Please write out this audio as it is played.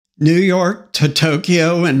New York to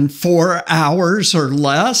Tokyo in 4 hours or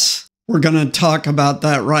less? We're going to talk about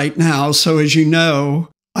that right now. So as you know,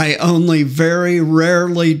 I only very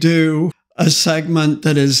rarely do a segment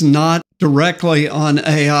that is not directly on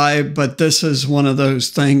AI, but this is one of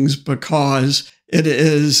those things because it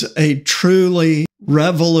is a truly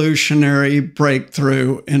revolutionary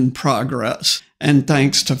breakthrough in progress. And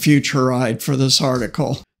thanks to Futurride for this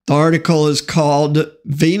article. The article is called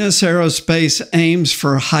Venus Aerospace Aims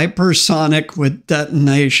for Hypersonic with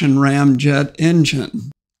Detonation Ramjet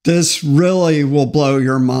Engine. This really will blow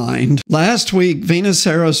your mind. Last week, Venus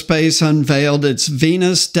Aerospace unveiled its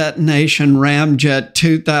Venus Detonation Ramjet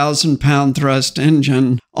 2,000-pound thrust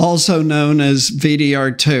engine, also known as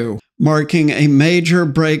VDR2, marking a major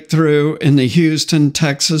breakthrough in the Houston,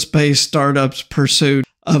 Texas-based startup's pursuit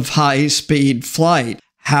of high-speed flight.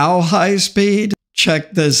 How high speed?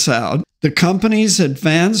 Check this out. The company's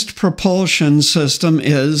advanced propulsion system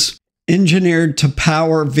is engineered to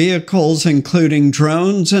power vehicles including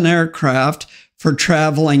drones and aircraft for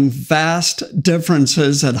traveling vast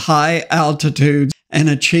distances at high altitudes and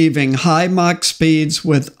achieving high Mach speeds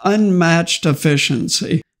with unmatched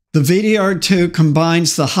efficiency. The VDR2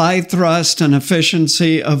 combines the high thrust and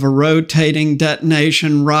efficiency of a rotating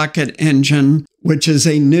detonation rocket engine, which is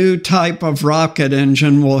a new type of rocket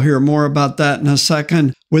engine, we'll hear more about that in a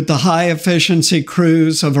second, with the high efficiency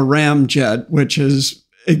cruise of a ramjet, which has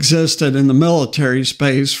existed in the military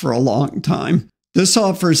space for a long time. This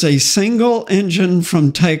offers a single engine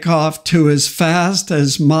from takeoff to as fast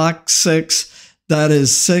as Mach 6, that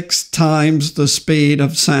is 6 times the speed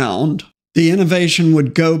of sound. The innovation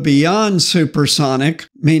would go beyond supersonic,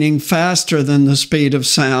 meaning faster than the speed of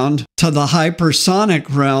sound, to the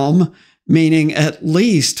hypersonic realm, meaning at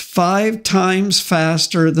least 5 times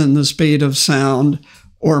faster than the speed of sound,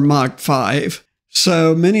 or Mach 5.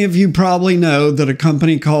 So many of you probably know that a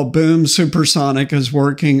company called Boom Supersonic is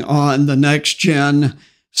working on the next-gen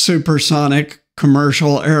supersonic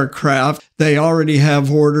commercial aircraft. They already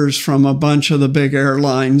have orders from a bunch of the big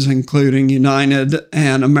airlines, including United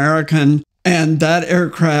and American, and that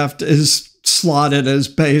aircraft is slotted as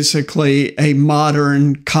basically a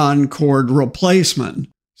modern Concorde replacement.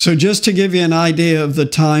 So just to give you an idea of the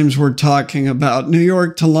times we're talking about, New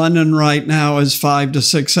York to London right now is 5 to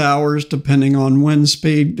 6 hours, depending on wind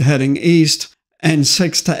speed heading east, and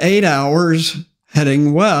 6 to 8 hours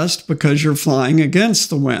heading west because you're flying against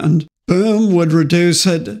the wind. Boom would reduce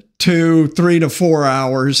it to 3 to 4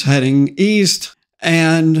 hours heading east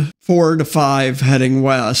and 4 to 5 heading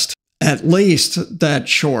west, at least that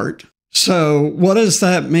short. So what does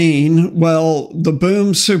that mean? Well, the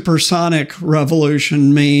Boom Supersonic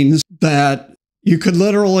revolution means that you could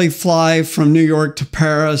literally fly from New York to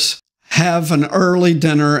Paris, have an early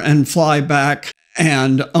dinner and fly back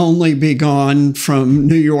and only be gone from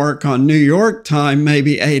New York on New York time,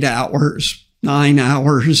 maybe 8 hours, 9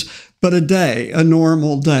 hours, but a day, a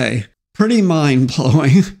normal day. Pretty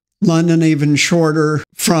mind-blowing. London even shorter.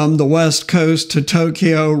 From the West Coast to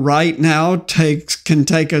Tokyo right now can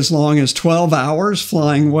take as long as 12 hours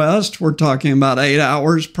flying west. We're talking about 8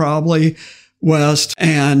 hours probably west.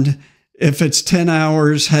 And if it's 10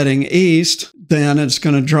 hours heading east, then it's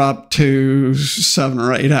going to drop to 7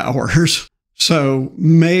 or 8 hours. So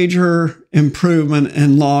major improvement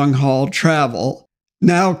in long-haul travel.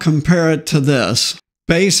 Now compare it to this.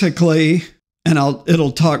 Basically, and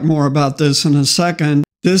it'll talk more about this in a second,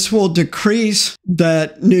 this will decrease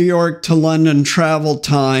that New York to London travel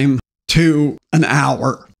time to an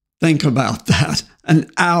hour. Think about that.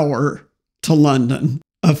 An hour to London,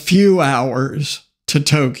 a few hours to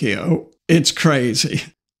Tokyo. It's crazy.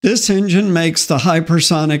 This engine makes the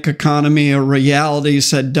hypersonic economy a reality,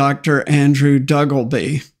 said Dr. Andrew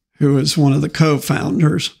Duggleby, who is one of the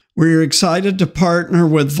co-founders. We're excited to partner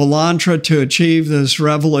with Volantra to achieve this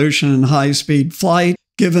revolution in high-speed flight,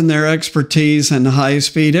 given their expertise in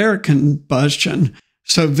high-speed air combustion.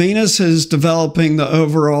 So Venus is developing the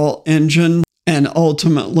overall engine and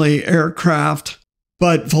ultimately aircraft,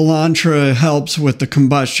 but Volantra helps with the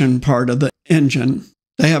combustion part of the engine.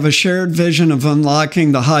 They have a shared vision of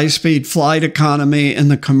unlocking the high-speed flight economy in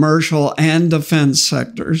the commercial and defense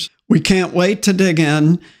sectors. We can't wait to dig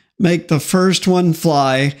in, make the first one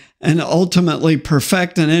fly, and ultimately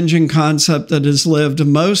perfect an engine concept that has lived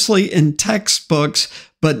mostly in textbooks,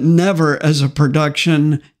 but never as a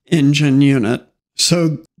production engine unit.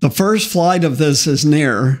 So the first flight of this is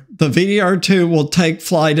near. The VDR2 will take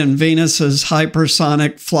flight in Venus's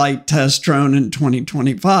hypersonic flight test drone in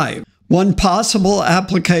 2025. One possible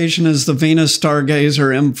application is the Venus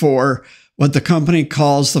Stargazer M4, what the company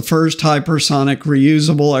calls the first hypersonic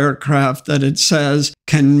reusable aircraft that it says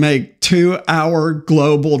can make 2-hour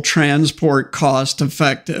global transport cost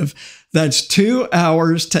effective. That's 2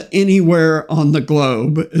 hours to anywhere on the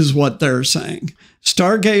globe is what they're saying.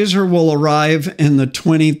 Stargazer will arrive in the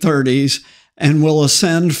 2030s and will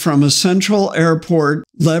ascend from a central airport,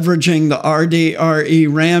 leveraging the RDRE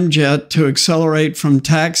ramjet to accelerate from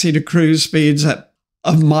taxi to cruise speeds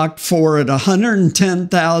of Mach 4 at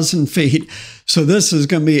 110,000 feet. So this is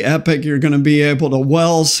going to be epic. You're going to be able to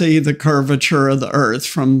well see the curvature of the Earth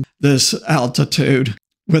from this altitude.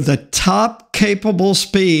 With a top capable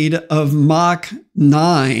speed of Mach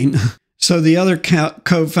 9. So the other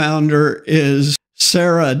co-founder is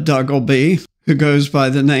Sarah Duggleby, who goes by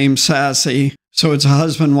the name Sassy. So it's a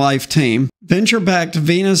husband-wife team. Venture-backed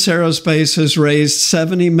Venus Aerospace has raised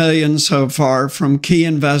 $70 million so far from key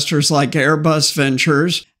investors like Airbus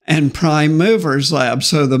Ventures and Prime Movers Lab.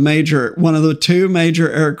 So one of the two major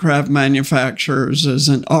aircraft manufacturers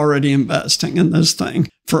isn't already investing in this thing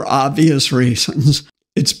for obvious reasons.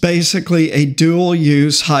 It's basically a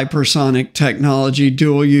dual-use hypersonic technology,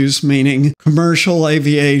 dual-use meaning commercial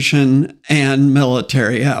aviation and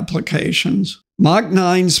military applications. Mach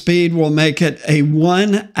 9 speed will make it a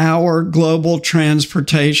 1-hour global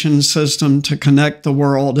transportation system to connect the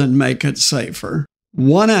world and make it safer.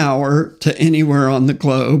 1 hour to anywhere on the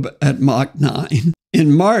globe at Mach 9.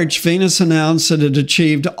 In March, Venus announced that it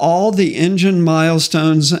achieved all the engine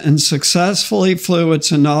milestones and successfully flew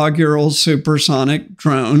its inaugural supersonic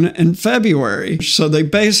drone in February. So they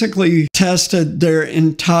basically tested their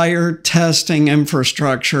entire testing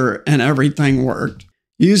infrastructure and everything worked.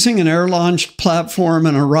 Using an air-launched platform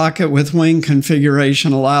and a rocket with wing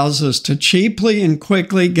configuration allows us to cheaply and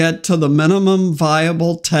quickly get to the minimum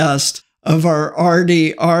viable test of our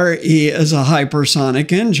RDRE as a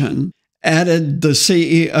hypersonic engine. Added the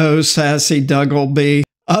CEO, Sassy Duggleby.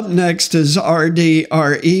 Up next is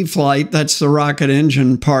RDRE flight, that's the rocket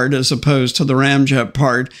engine part as opposed to the ramjet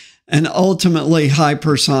part, and ultimately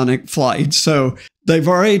hypersonic flight. So they've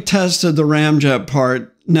already tested the ramjet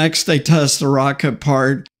part. Next, they test the rocket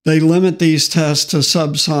part. They limit these tests to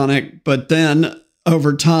subsonic, but then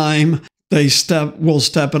over time, they will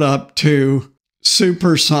step it up to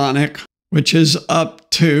supersonic, which is up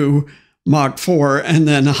to Mach 4, and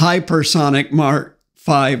then hypersonic Mach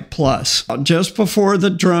 5+. Just before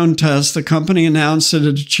the drone test, the company announced that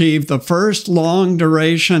it achieved the first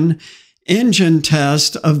long-duration engine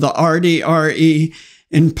test of the RDRE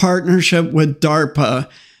in partnership with DARPA,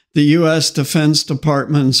 the U.S. Defense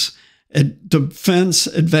Department's Defense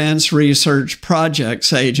Advanced Research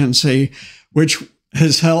Projects Agency, which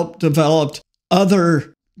has helped develop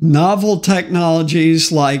other novel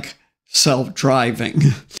technologies like self-driving.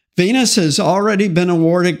 Venus has already been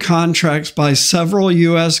awarded contracts by several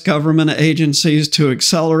U.S. government agencies to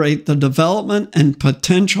accelerate the development and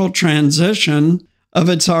potential transition of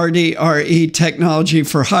its RDRE technology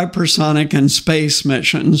for hypersonic and space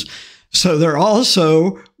missions. So they're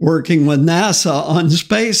also working with NASA on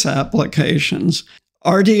space applications.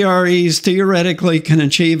 RDREs theoretically can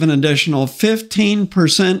achieve an additional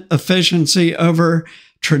 15% efficiency over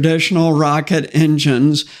traditional rocket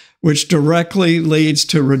engines, which directly leads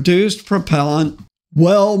to reduced propellant,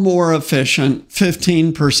 well more efficient.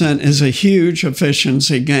 15% is a huge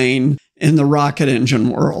efficiency gain in the rocket engine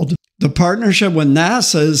world. The partnership with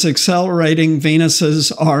NASA is accelerating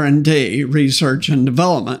Venus's R&D, research and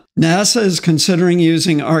development. NASA is considering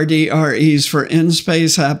using RDREs for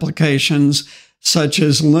in-space applications such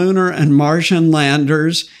as lunar and Martian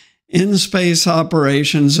landers, in-space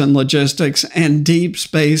operations and logistics, and deep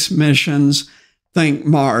space missions. Think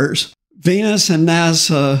Mars. Venus and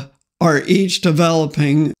NASA are each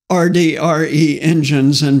developing RDRE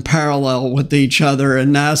engines in parallel with each other,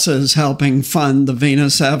 and NASA is helping fund the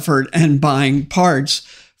Venus effort and buying parts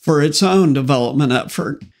for its own development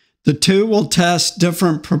effort. The two will test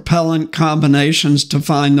different propellant combinations to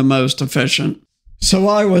find the most efficient. So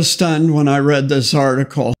I was stunned when I read this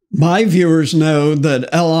article. My viewers know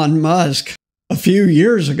that Elon Musk a few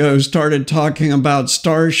years ago started talking about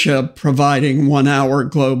Starship providing 1-hour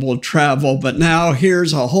global travel, but now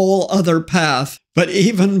here's a whole other path. But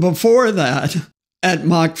even before that, at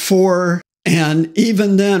Mach 4, and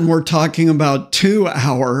even then we're talking about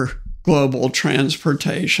 2-hour global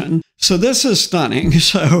transportation. So this is stunning.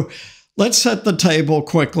 So let's set the table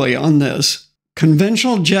quickly on this.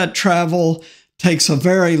 Conventional jet travel takes a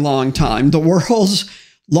very long time. The world's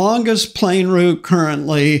longest plane route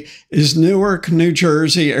currently is Newark, New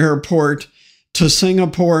Jersey Airport to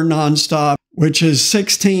Singapore nonstop, which is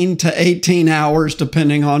 16 to 18 hours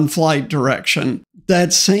depending on flight direction.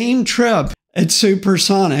 That same trip at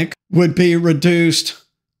supersonic would be reduced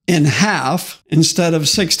in half. Instead of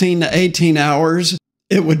 16 to 18 hours,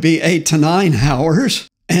 it would be 8 to 9 hours.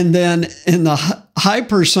 And then in the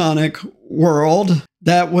hypersonic world,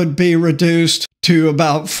 that would be reduced to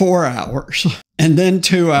about 4 hours, and then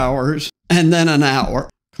 2 hours, and then an hour.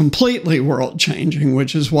 Completely world changing,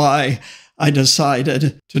 which is why I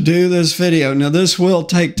decided to do this video. Now, this will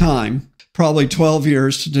take time, probably 12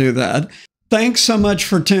 years to do that. Thanks so much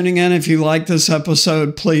for tuning in. If you like this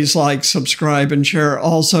episode, please like, subscribe, and share.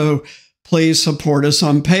 Also, please support us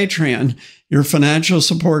on Patreon. Your financial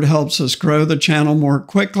support helps us grow the channel more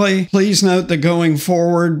quickly. Please note that going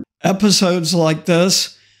forward, episodes like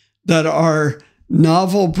this that are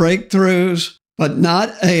novel breakthroughs, but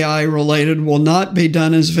not AI related, will not be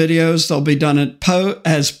done as videos. They'll be done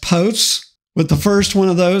as posts, with the first one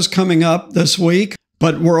of those coming up this week,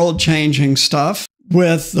 but world-changing stuff,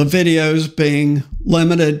 with the videos being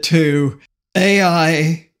limited to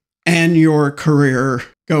AI and your career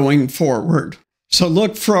going forward. So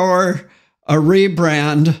look for a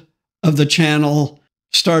rebrand of the channel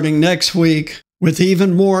starting next week, with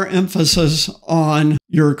even more emphasis on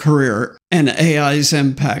your career and AI's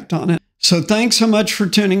impact on it. So thanks so much for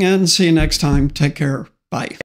tuning in. See you next time. Take care. Bye.